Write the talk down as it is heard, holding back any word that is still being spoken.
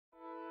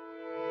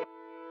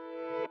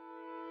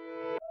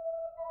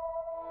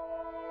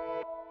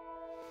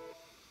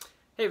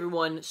Hey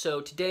everyone,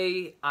 so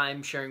today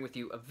I'm sharing with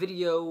you a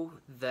video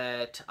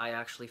that I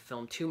actually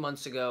filmed 2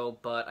 months ago,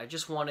 but I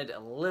just wanted a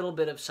little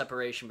bit of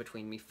separation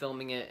between me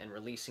filming it and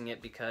releasing it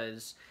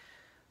because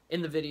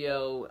in the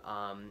video,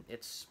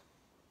 it's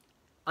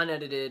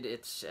unedited,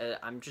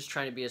 I'm just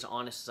trying to be as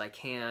honest as I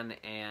can,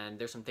 and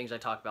there's some things I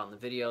talk about in the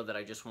video that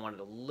I just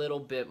wanted a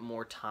little bit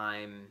more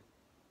time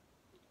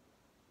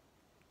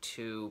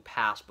to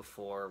pass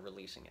before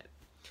releasing it.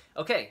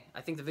 Okay,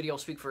 I think the video will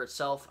speak for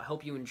itself. I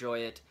hope you enjoy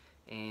it.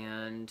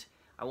 And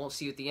I won't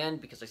see you at the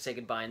end because I say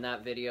goodbye in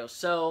that video.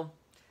 So,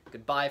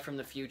 goodbye from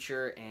the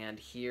future, and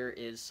here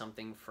is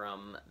something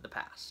from the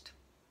past.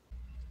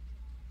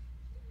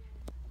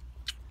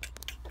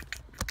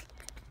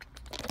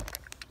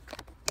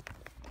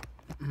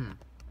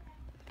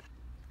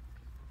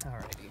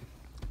 Alrighty.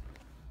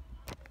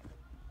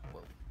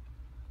 Whoa.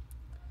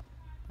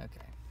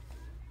 Okay.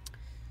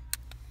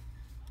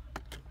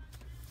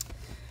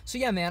 So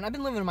yeah, man, I've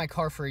been living in my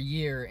car for a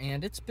year,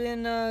 and it's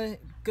been a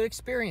good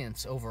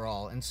experience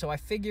overall. And so I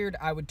figured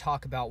I would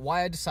talk about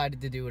why I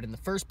decided to do it in the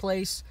first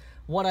place,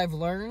 what I've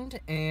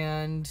learned,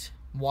 and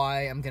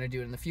why I'm going to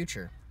do it in the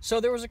future. So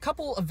there was a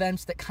couple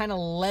events that kind of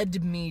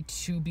led me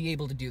to be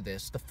able to do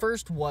this. The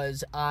first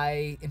was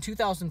in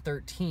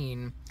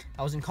 2013,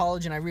 I was in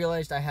college and I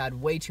realized I had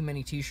way too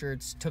many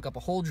t-shirts, took up a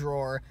whole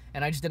drawer,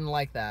 and I just didn't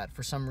like that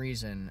for some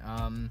reason.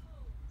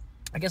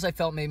 I guess I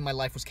felt maybe my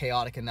life was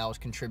chaotic and that was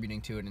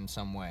contributing to it in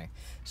some way.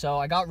 So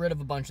I got rid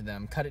of a bunch of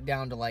them, cut it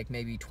down to like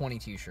maybe 20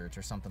 t-shirts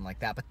or something like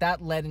that. But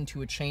that led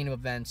into a chain of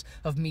events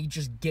of me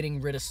just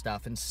getting rid of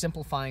stuff and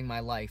simplifying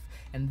my life.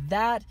 And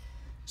that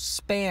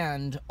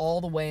spanned all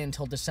the way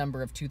until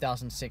December of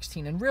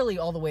 2016 and really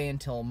all the way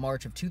until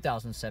March of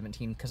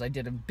 2017 because I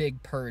did a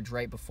big purge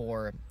right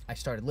before I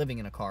started living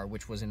in a car,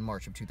 which was in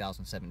March of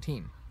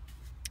 2017.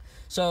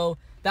 So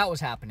that was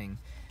happening.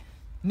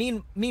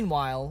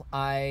 Meanwhile,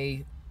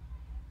 I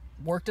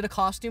worked at a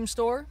costume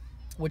store,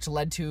 which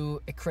led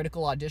to a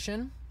critical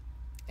audition,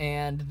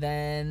 and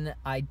then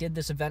I did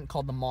this event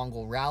called the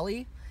Mongol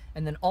Rally,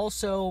 and then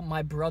also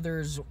my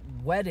brother's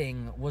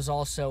wedding was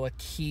also a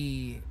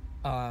key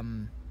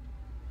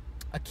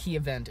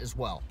event as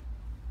well.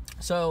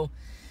 So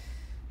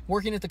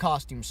working at the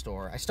costume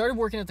store, I started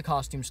working at the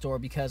costume store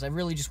because I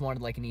really just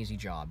wanted like an easy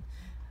job.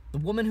 The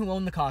woman who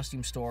owned the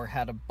costume store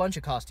had a bunch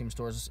of costume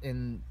stores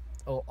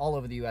all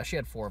over the U.S. She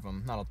had 4 of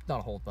them, not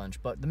a whole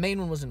bunch, but the main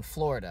one was in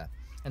Florida.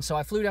 And so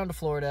I flew down to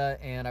Florida,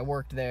 and I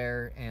worked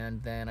there,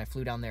 and then I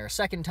flew down there a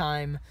second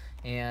time,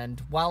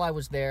 and while I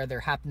was there, there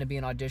happened to be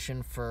a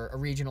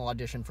regional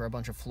audition for a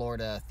bunch of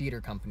Florida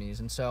theater companies,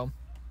 and so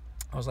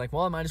I was like,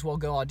 well, I might as well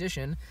go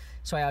audition.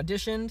 So I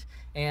auditioned,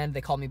 and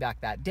they called me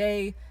back that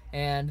day,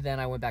 and then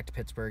I went back to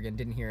Pittsburgh and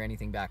didn't hear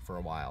anything back for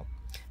a while.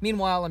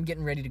 Meanwhile, I'm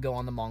getting ready to go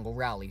on the Mongol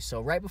Rally.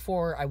 So right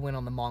before I went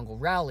on the Mongol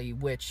Rally,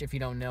 which, if you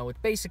don't know, it's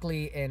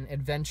basically an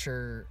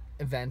adventure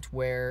event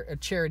a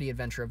charity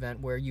adventure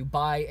event where you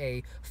buy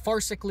a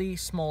farcically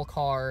small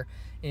car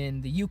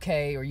in the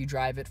UK or you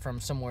drive it from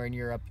somewhere in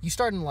Europe. You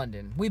start in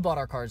London. We bought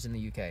our cars in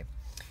the UK.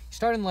 You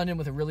start in London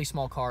with a really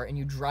small car and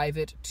you drive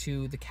it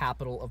to the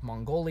capital of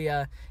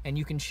Mongolia, and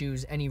you can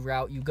choose any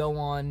route you go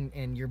on,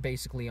 and you're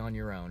basically on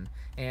your own.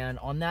 And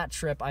on that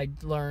trip, I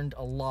learned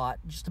a lot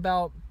just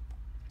about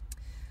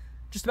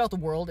the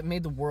world. It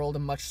made the world a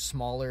much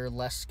smaller,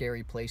 less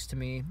scary place to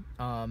me.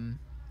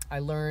 I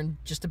learned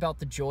just about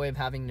the joy of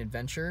having an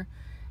adventure,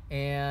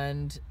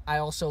 and I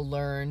also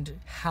learned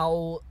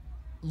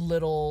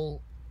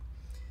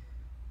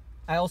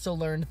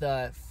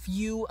the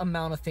few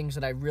amount of things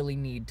that I really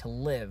need to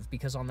live,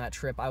 because on that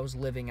trip I was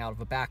living out of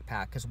a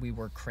backpack because we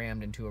were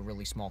crammed into a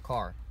really small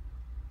car.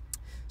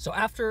 So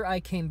after I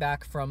came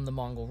back from the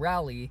Mongol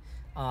Rally,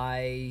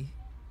 I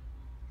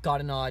got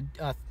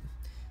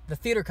the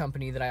theater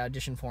company that I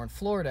auditioned for in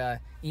Florida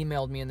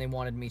emailed me, and they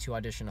wanted me to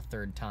audition a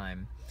third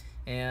time.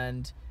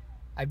 And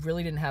I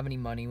really didn't have any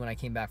money when I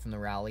came back from the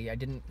rally. I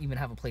didn't even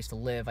have a place to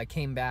live. I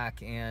came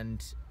back,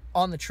 and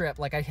on the trip,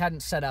 like, I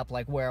hadn't set up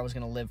like where I was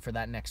going to live for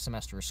that next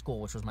semester of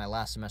school, which was my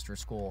last semester of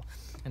school.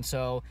 And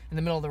so in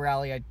the middle of the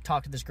rally, I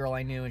talked to this girl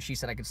I knew, and she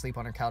said I could sleep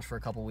on her couch for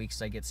a couple weeks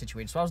as I get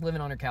situated. So I was living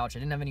on her couch. I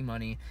didn't have any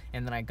money,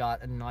 and then I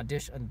got an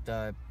audition,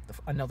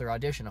 another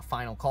audition, a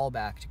final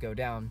callback to go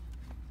down.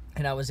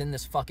 And I was in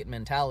this fuck it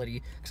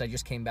mentality because I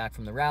just came back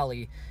from the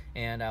rally,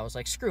 and I was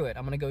like, screw it,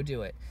 I'm going to go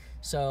do it.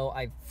 So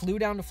I flew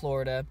down to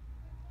Florida,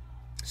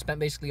 spent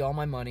basically all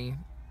my money,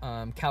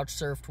 couch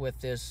surfed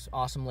with this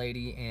awesome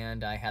lady,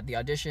 and I had the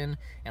audition,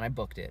 and I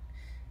booked it.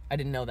 I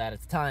didn't know that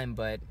at the time,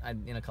 but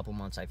in a couple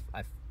months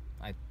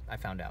I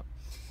found out.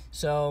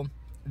 So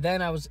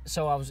then it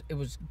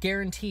was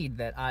guaranteed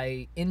that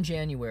in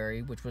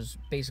January, which was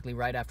basically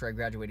right after I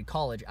graduated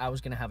college, I was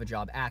going to have a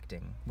job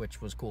acting,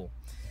 which was cool.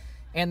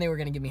 And they were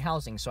going to give me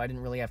housing, so I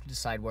didn't really have to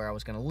decide where I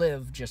was going to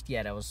live just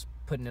yet. I was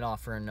putting it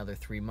off for another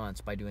 3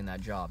 months by doing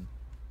that job.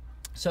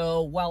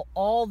 So while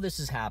all this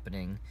is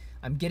happening,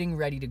 I'm getting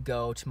ready to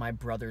go to my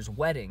brother's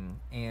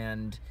wedding,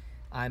 and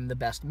I'm the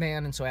best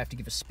man, and so I have to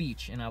give a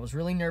speech. And I was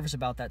really nervous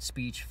about that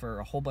speech for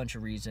a whole bunch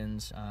of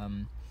reasons.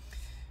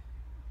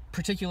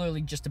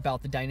 particularly just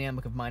about the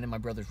dynamic of mine and my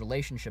brother's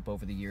relationship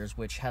over the years,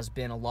 which has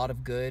been a lot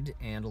of good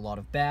and a lot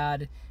of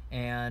bad,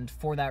 and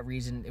for that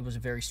reason, it was a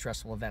very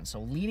stressful event.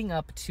 So leading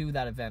up to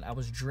that event, I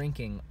was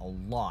drinking a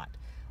lot,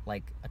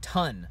 like a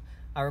ton.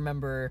 I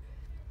remember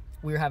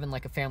we were having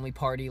like a family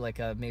party, like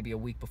maybe a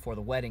week before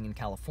the wedding in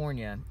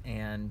California,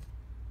 and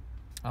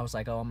I was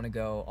like, oh,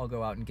 I'll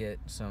go out and get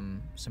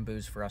some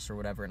booze for us or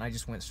whatever. And I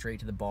just went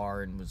straight to the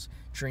bar and was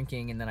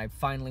drinking. And then I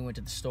finally went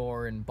to the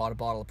store and bought a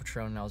bottle of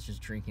Patron, and I was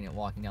just drinking it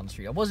walking down the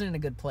street. I wasn't in a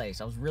good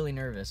place. I was really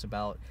nervous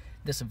about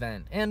this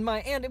event. And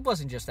it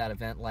wasn't just that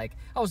event. Like,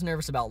 I was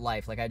nervous about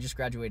life. Like, I just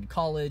graduated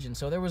college, and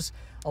so there was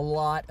a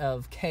lot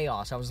of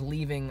chaos. I was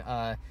leaving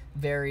a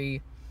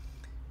very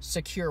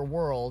secure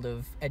world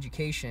of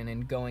education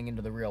and going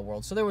into the real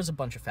world. So there was a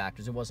bunch of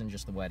factors. It wasn't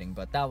just the wedding,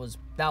 but that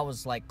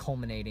was like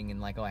culminating in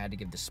like, oh, I had to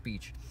give this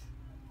speech.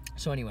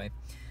 So anyway,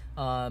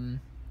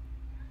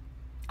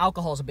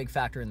 alcohol is a big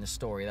factor in this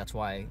story. That's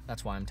why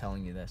I'm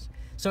telling you this.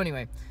 So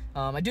anyway,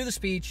 I do the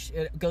speech.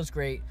 It goes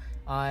great.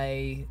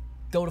 I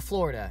go to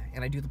Florida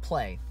and I do the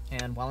play.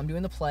 And while I'm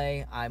doing the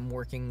play, I'm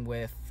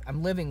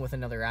living with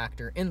another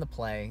actor in the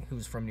play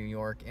who's from New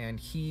York, and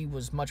he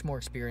was much more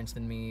experienced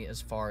than me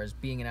as far as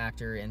being an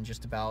actor and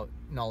just about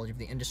knowledge of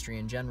the industry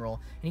in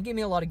general. And he gave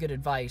me a lot of good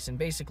advice, and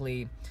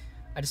basically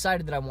I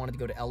decided that I wanted to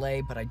go to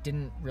LA, but I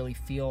didn't really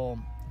feel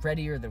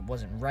ready, or that it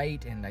wasn't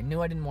right, and I knew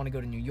I didn't want to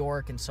go to New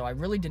York, and so I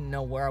really didn't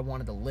know where I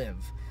wanted to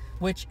live,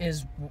 which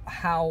is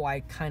how I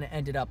kind of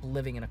ended up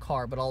living in a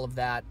car. But all of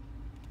that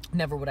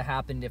never would have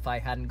happened if I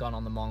hadn't gone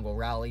on the Mongol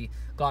rally,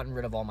 gotten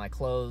rid of all my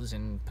clothes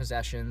and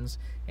possessions,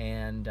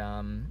 and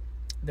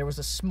there was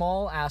a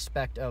small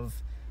aspect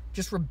of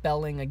just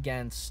rebelling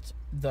against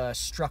the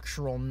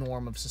structural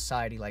norm of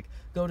society, like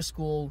go to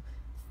school,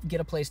 get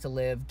a place to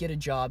live, get a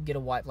job, get a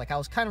wife. Like, I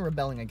was kind of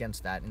rebelling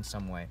against that in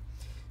some way.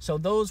 So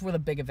those were the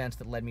big events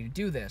that led me to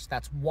do this.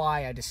 That's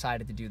why I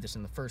decided to do this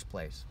in the first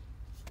place,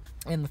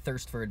 and the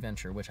thirst for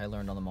adventure, which I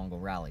learned on the Mongol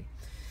rally.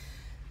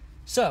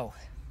 So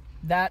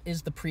that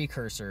is the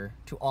precursor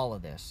to all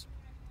of this.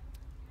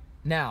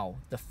 Now,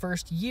 the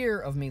first year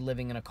of me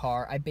living in a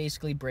car, I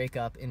basically break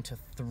up into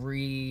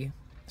 3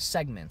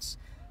 segments.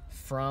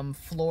 From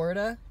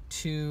Florida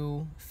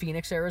to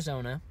Phoenix,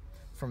 Arizona,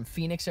 from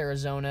Phoenix,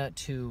 Arizona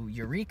to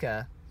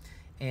Eureka,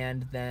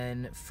 and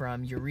then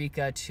from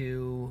Eureka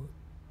to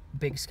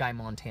Big Sky,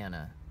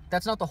 Montana.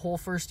 That's not the whole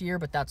first year,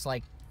 but that's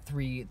like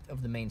 3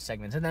 of the main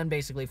segments. And then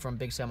basically from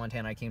Big Sky,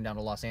 Montana, I came down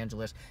to Los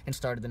Angeles and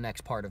started the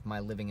next part of my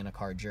living in a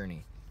car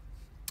journey.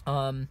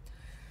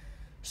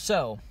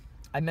 So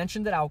I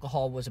mentioned that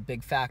alcohol was a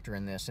big factor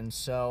in this, and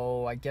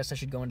so I guess I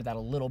should go into that a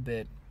little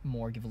bit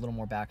more, give a little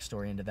more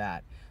backstory into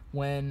that.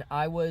 When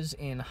I was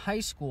in high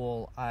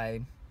school,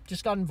 I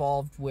just got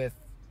involved with,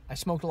 I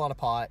smoked a lot of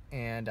pot,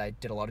 and I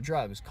did a lot of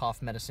drugs,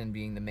 cough medicine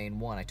being the main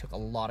one. I took a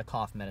lot of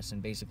cough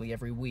medicine basically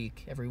every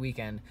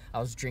weekend. I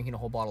was drinking a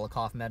whole bottle of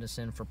cough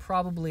medicine for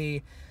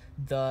probably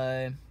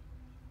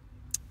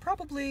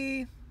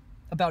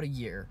about a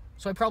year.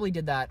 So I probably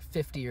did that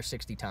 50 or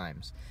 60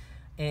 times.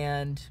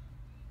 And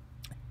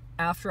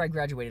after I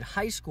graduated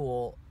high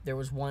school,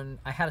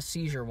 I had a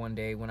seizure one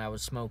day when I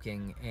was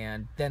smoking,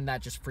 and then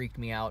that just freaked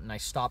me out, and I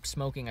stopped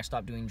smoking, I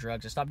stopped doing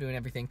drugs, I stopped doing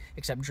everything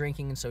except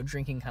drinking, and so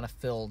drinking kind of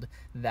filled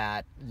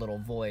that little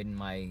void in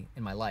my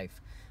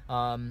life.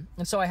 And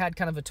so I had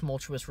kind of a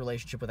tumultuous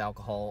relationship with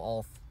alcohol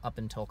all up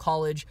until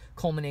college,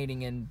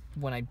 culminating in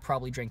when I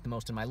probably drank the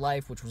most in my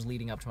life, which was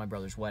leading up to my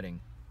brother's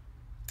wedding.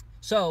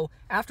 So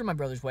after my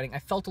brother's wedding, I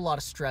felt a lot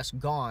of stress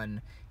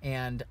gone,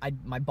 and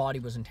my body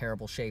was in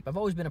terrible shape. I've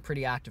always been a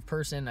pretty active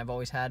person. I've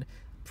always had a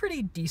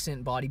pretty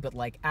decent body, but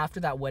like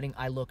after that wedding,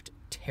 I looked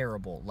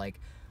terrible.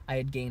 Like, I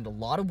had gained a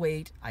lot of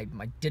weight. I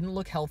didn't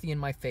look healthy in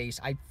my face.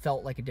 I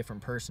felt like a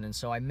different person, and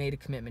so I made a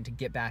commitment to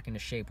get back into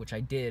shape, which I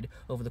did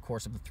over the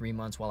course of the 3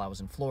 months while I was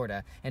in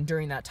Florida. And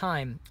during that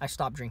time, I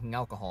stopped drinking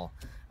alcohol.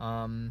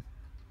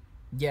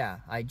 Yeah,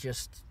 I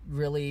just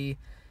really,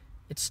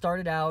 it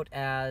started out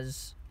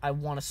as, I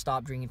want to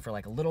stop drinking for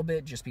like a little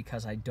bit just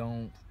because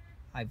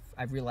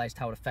I've realized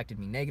how it affected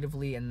me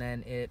negatively, and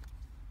then it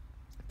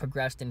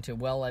progressed into,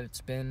 well,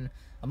 it's been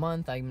a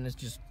month, I'm gonna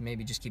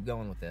maybe just keep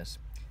going with this.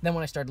 Then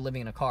when I started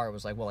living in a car, it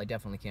was like, well, I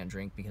definitely can't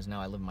drink because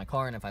now I live in my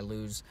car, and if I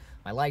lose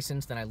my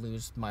license, then I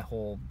lose my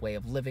whole way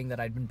of living that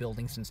I'd been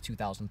building since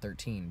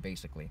 2013,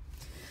 basically.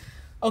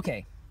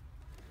 Okay,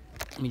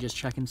 let me just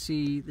check and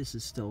see. This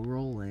is still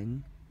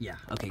rolling. Yeah,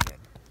 okay,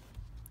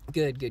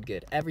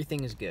 good.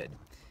 Everything is good.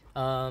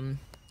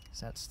 Is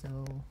that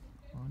still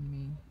on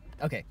me?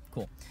 Okay,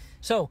 cool.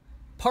 So,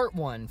 part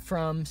 1,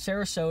 from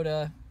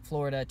Sarasota,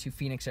 Florida to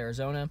Phoenix,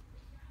 Arizona.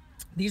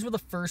 These were the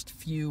first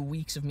few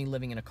weeks of me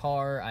living in a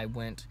car. I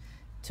went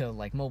to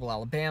like Mobile,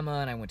 Alabama,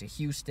 and I went to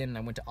Houston, and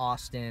I went to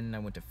Austin, and I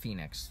went to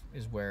Phoenix,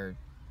 is where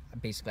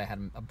basically I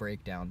had a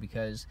breakdown,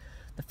 because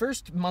the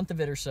first month of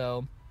it or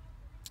so,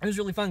 it was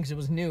really fun because it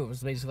was new. It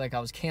was basically like I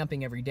was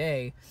camping every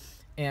day,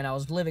 And I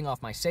was living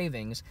off my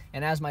savings,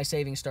 and as my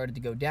savings started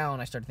to go down,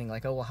 I started thinking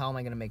like, oh, well, how am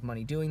I going to make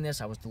money doing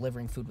this? I was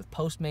delivering food with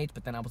Postmates,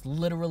 but then I was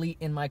literally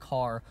in my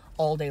car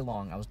all day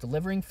long. I was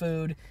delivering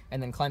food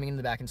and then climbing into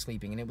the back and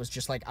sleeping, and it was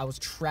just like I was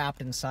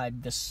trapped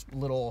inside this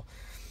little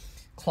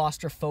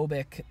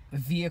claustrophobic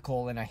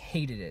vehicle, and I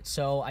hated it.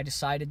 So I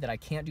decided that I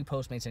can't do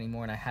Postmates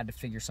anymore, and I had to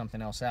figure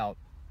something else out.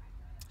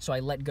 So I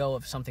let go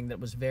of something that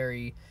was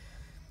very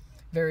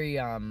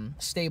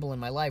stable in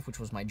my life, which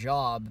was my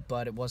job,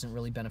 but it wasn't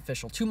really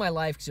beneficial to my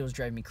life because it was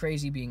driving me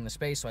crazy being in the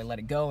space. So I let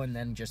it go, and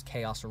then just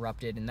chaos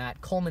erupted, and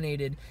that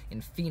culminated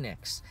in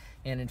Phoenix.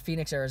 And in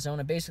Phoenix,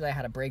 Arizona, basically I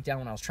had a breakdown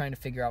when I was trying to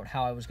figure out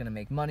how I was going to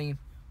make money.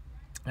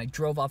 I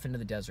drove off into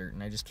the desert,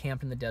 and I just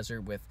camped in the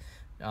desert with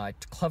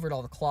covered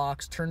all the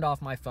clocks, turned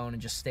off my phone,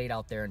 and just stayed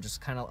out there and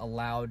just kind of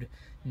allowed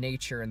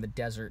nature and the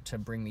desert to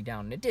bring me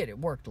down. And it did. It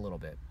worked a little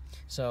bit.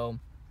 So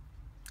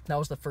that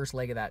was the first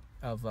leg of that,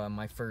 of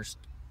my first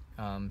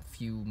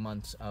few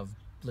months of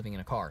living in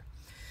a car.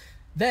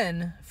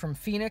 Then from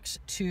Phoenix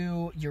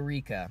to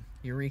Eureka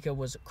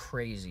was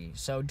crazy.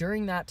 So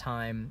during that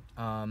time,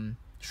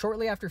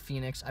 shortly after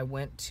Phoenix, I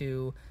went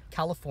to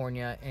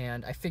California,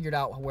 and I figured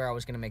out where I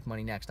was going to make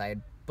money next. I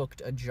had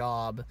booked a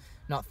job,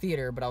 not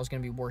theater, but I was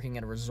going to be working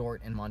at a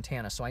resort in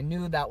Montana. So I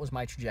knew that was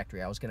my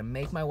trajectory. I was going to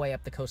make my way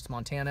up the coast of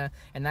Montana,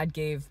 and that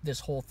gave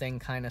this whole thing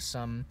kind of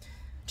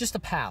just a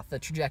path, a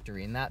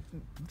trajectory, and that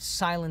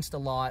silenced a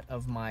lot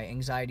of my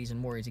anxieties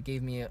and worries. It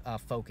gave me a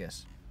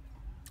focus.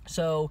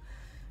 So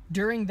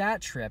during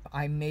that trip,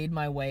 I made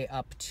my way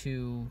up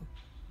to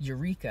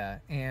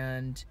Eureka,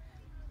 and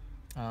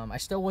I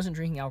still wasn't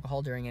drinking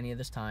alcohol during any of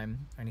this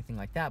time or anything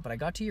like that, but I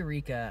got to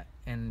Eureka,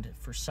 and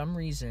for some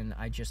reason,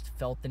 I just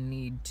felt the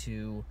need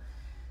to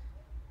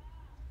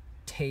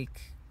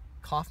take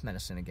cough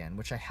medicine again,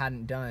 which I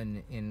hadn't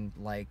done in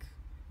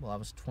I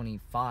was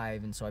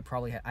 25, and so I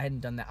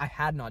hadn't done that. I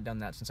had not done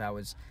that since I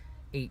was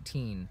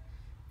 18,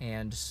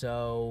 and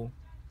so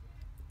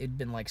it'd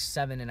been like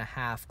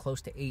 7.5,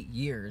 close to 8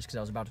 years, because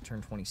I was about to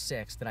turn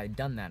 26, that I'd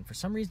done that. And for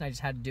some reason, I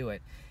just had to do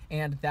it,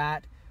 and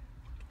that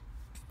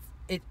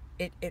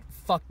it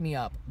fucked me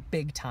up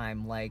big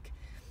time. Like,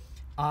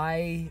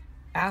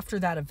 after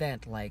that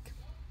event,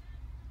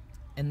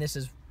 and this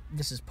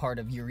is part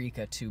of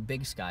Eureka to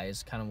Big Sky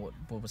is kind of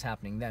what was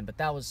happening then, but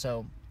that was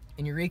so.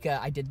 In Eureka,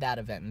 I did that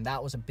event, and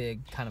that was a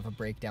big kind of a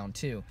breakdown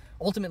too.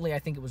 Ultimately, I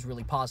think it was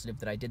really positive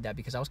that I did that,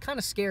 because I was kind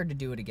of scared to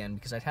do it again,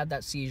 because I'd had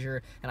that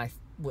seizure, and I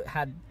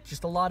had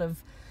just a lot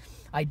of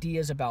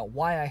ideas about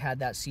why I had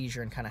that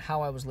seizure and kind of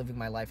how I was living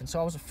my life, and so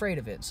I was afraid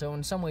of it. So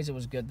in some ways, it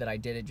was good that I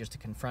did it just to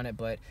confront it,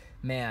 but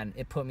man,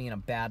 it put me in a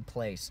bad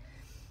place.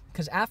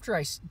 Because after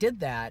I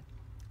did that,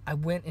 I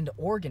went into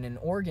Oregon, and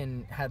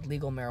Oregon had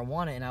legal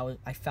marijuana, and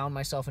I found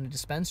myself in a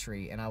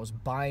dispensary, and I was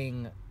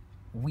buying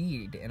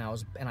weed, and I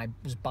was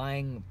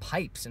buying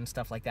pipes and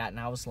stuff like that, and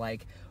I was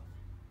like,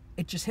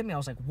 it just hit me. I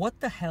was like, what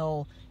the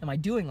hell am I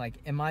doing? Like,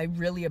 am I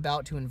really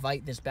about to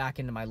invite this back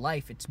into my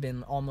life? It's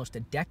been almost a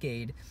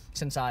decade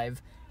since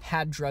I've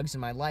had drugs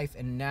in my life,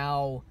 and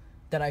now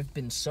that I've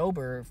been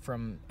sober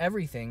from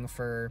everything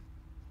for,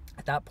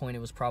 at that point, it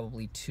was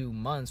probably 2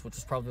 months, which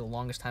was probably the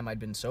longest time I'd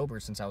been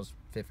sober since I was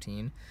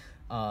 15.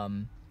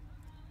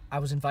 I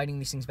was inviting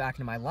these things back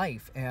into my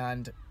life,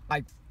 and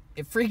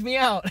it freaked me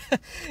out.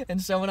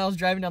 And so when I was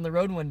driving down the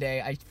road one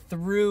day, I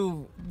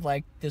threw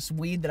this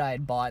weed that I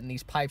had bought and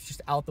these pipes just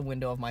out the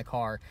window of my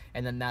car,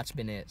 and then that's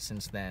been it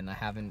since then.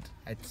 And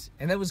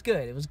it was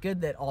good. It was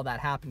good that all that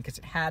happened, because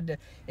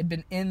it'd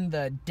been in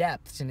the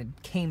depths, and it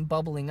came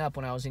bubbling up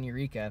when I was in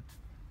Eureka.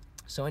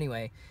 So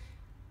anyway,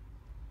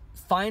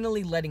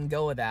 finally letting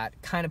go of that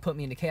kind of put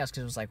me into chaos,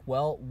 because it was like,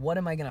 well, what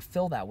am I going to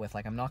fill that with?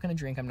 I'm not going to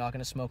drink, I'm not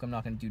going to smoke, I'm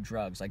not going to do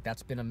drugs.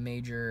 That's been a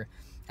major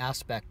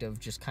aspect of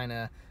just kind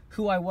of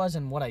who I was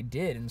and what I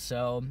did. And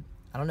so,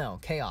 I don't know,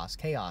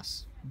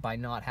 chaos by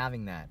not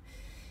having that.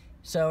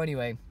 So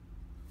anyway,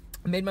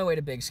 I made my way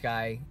to Big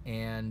Sky,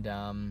 and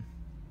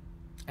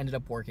ended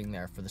up working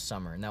there for the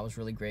summer, and that was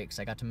really great because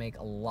I got to make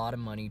a lot of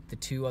money. The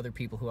 2 other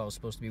people who I was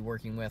supposed to be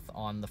working with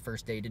on the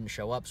first day didn't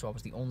show up, so I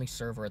was the only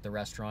server at the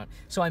restaurant.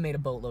 So I made a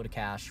boatload of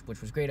cash,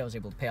 which was great. I was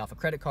able to pay off a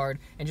credit card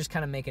and just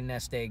kind of make a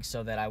nest egg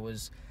so that I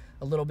was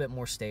a little bit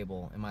more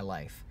stable in my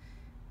life.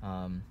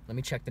 Let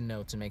me check the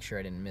notes and make sure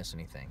I didn't miss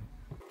anything.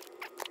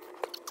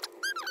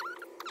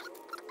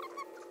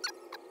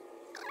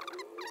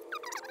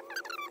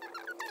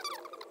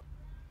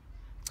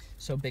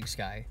 So Big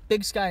Sky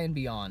and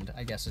beyond,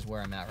 I guess, is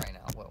where I'm at right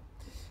now.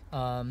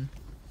 Whoa.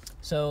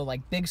 So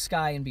Big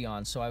Sky and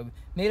beyond. So I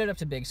made it up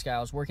to Big Sky.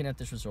 I was working at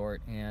this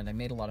resort, and I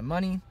made a lot of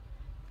money.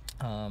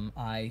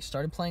 I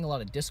started playing a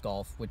lot of disc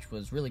golf, which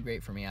was really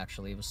great for me,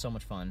 actually. It was so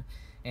much fun.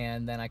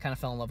 And then I kind of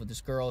fell in love with this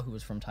girl who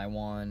was from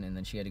Taiwan, and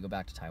then she had to go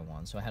back to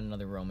Taiwan. So I had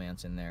another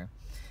romance in there.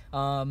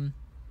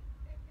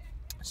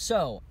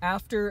 So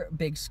after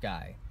Big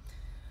Sky,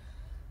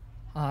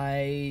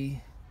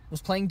 I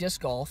was playing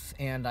disc golf,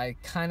 and I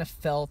kind of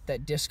felt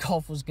that disc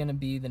golf was going to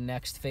be the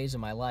next phase of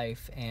my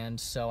life, and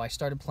so I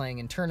started playing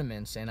in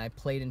tournaments, and I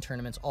played in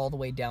tournaments all the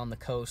way down the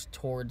coast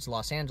towards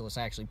Los Angeles.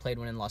 I actually played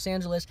one in Los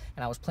Angeles,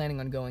 and I was planning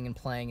on going and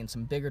playing in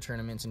some bigger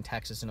tournaments in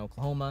Texas and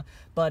Oklahoma,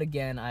 but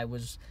again, I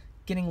was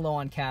getting low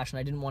on cash, and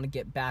I didn't want to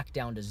get back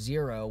down to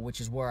zero, which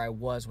is where I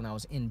was when I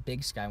was in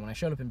Big Sky. When I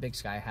showed up in Big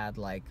Sky, I had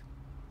like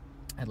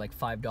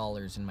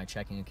 $5 in my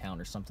checking account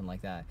or something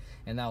like that,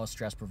 and that was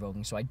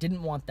stress-provoking, so I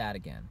didn't want that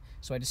again.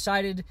 So I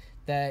decided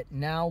that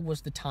now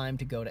was the time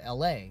to go to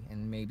LA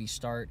and maybe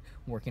start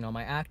working on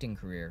my acting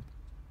career.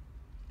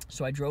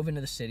 So I drove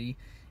into the city,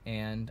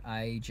 and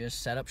I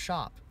just set up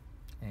shop,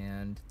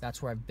 and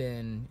that's where I've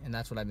been, and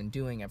that's what I've been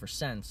doing ever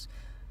since.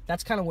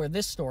 That's kind of where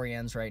this story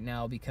ends right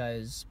now,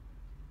 because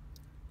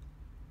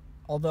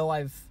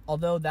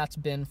although that's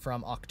been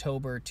from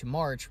October to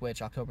March, which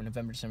October,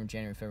 November, December,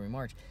 January, February,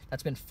 March,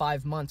 that's been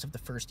 5 months of the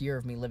first year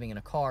of me living in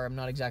a car. I'm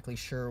not exactly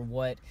sure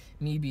what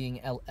me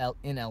being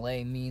in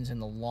LA means in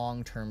the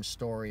long-term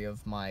story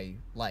of my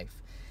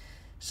life.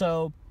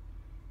 So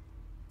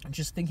I'm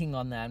just thinking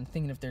on that. I'm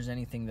thinking if there's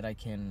anything that I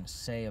can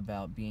say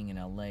about being in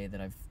LA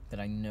that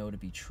I know to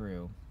be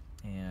true,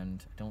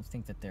 and I don't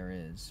think that there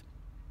is.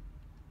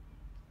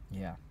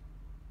 Yeah.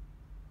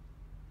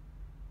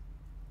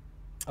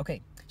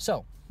 Okay,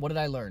 so what did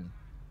I learn?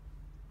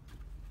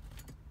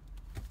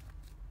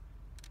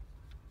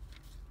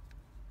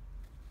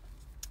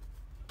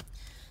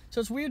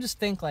 So it's weird to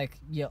think like,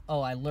 yeah,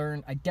 oh, I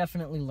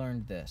definitely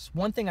learned this.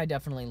 One thing I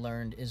definitely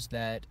learned is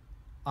that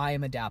I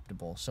am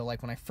adaptable. So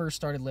like when I first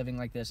started living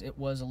like this, it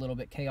was a little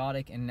bit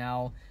chaotic, and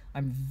now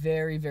I'm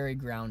very, very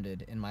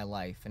grounded in my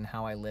life and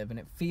how I live, and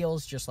it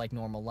feels just like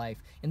normal life.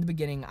 In the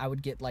beginning, I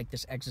would get like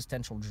this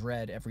existential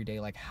dread every day,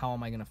 like how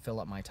am I going to fill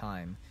up my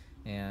time?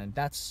 And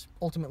that's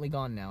ultimately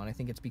gone now, and I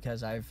think it's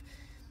because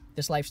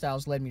this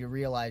lifestyle's led me to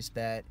realize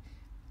that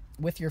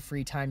with your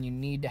free time, you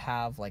need to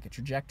have like a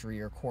trajectory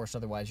or course,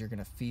 otherwise you're going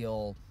to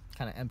feel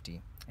kind of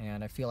empty,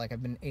 and I feel like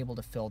I've been able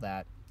to fill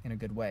that in a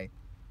good way.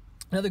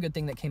 Another good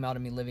thing that came out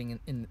of me living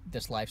in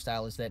this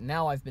lifestyle is that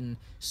now I've been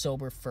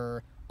sober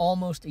for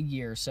almost a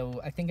year. So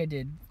I think I've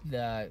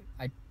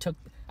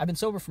been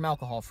sober from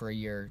alcohol for a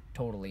year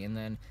totally, and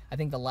then I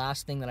think the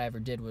last thing that I ever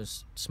did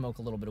was smoke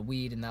a little bit of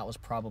weed, and that was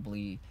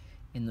probably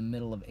in the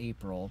middle of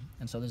April,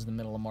 and so this is the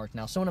middle of March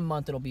now. So in a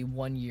month it'll be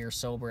 1 year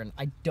sober, and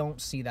I don't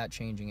see that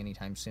changing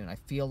anytime soon. I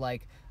feel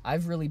like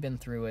I've really been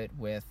through it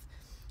with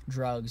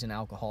drugs and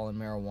alcohol and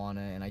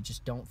marijuana, and I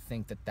just don't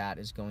think that that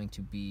is going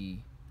to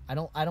be, I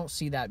don't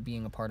see that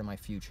being a part of my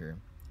future.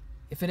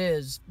 If it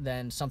is,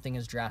 then something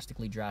has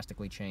drastically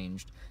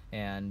changed,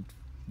 and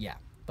yeah,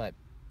 but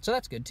so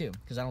that's good too,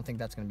 because I don't think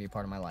that's going to be a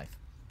part of my life.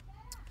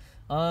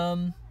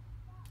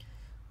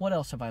 What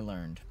else have I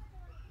learned?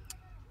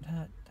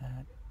 I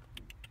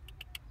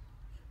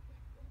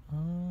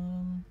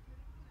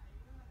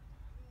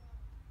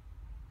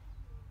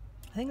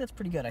think that's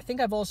pretty good. I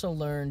think I've also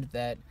learned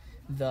that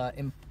the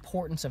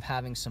importance of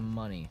having some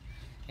money,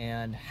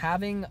 and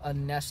having a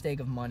nest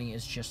egg of money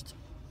is just,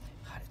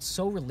 God, it's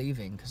so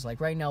relieving, because like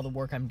right now the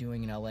work I'm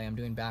doing in LA, I'm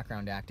doing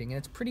background acting, and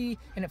it's pretty,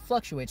 and it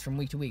fluctuates from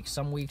week to week.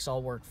 Some weeks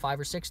I'll work 5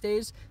 or 6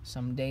 days,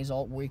 some days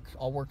all week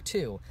I'll work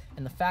 2,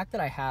 and the fact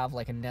that I have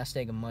like a nest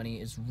egg of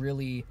money is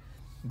really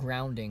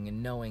grounding,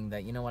 and knowing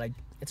that, you know what,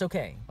 it's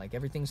okay, like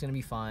everything's gonna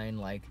be fine,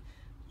 like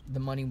the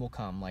money will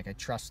come, like I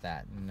trust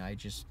that, and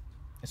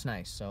it's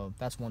nice. So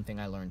that's one thing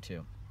I learned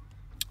too.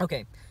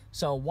 Okay,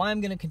 so why I'm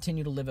gonna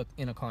continue to live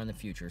in a car in the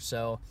future.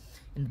 So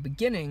in the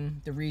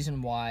beginning, the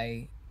reason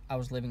why I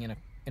was living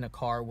in a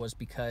car was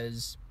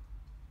because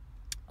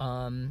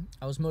I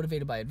was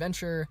motivated by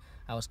adventure.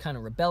 I was kind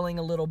of rebelling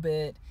a little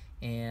bit,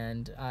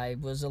 and I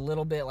was a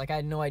little bit like I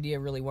had no idea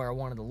really where I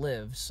wanted to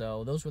live.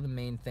 So those were the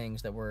main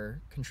things that were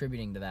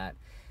contributing to that.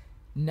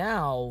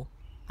 Now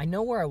I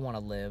know where I want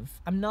to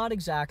live. I'm not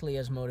exactly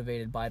as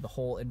motivated by the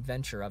whole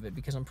adventure of it,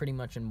 because I'm pretty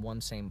much in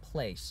one same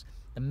place.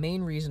 The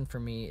main reason for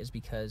me is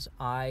because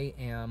I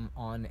am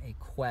on a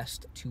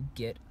quest to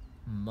get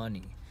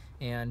money,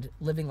 and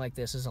living like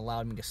this has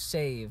allowed me to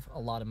save a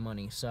lot of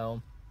money.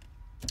 So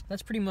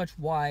that's pretty much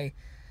why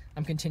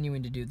I'm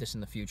continuing to do this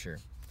in the future.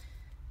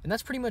 And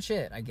that's pretty much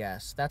it, I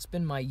guess. That's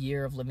been my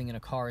year of living in a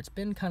car. It's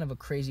been kind of a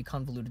crazy,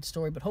 convoluted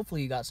story, but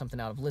hopefully you got something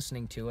out of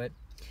listening to it.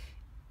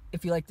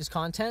 If you like this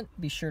content,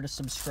 be sure to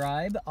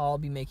subscribe. I'll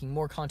be making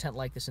more content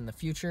like this in the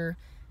future,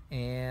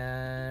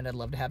 and I'd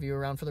love to have you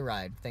around for the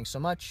ride. Thanks so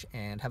much,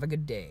 and have a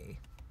good day.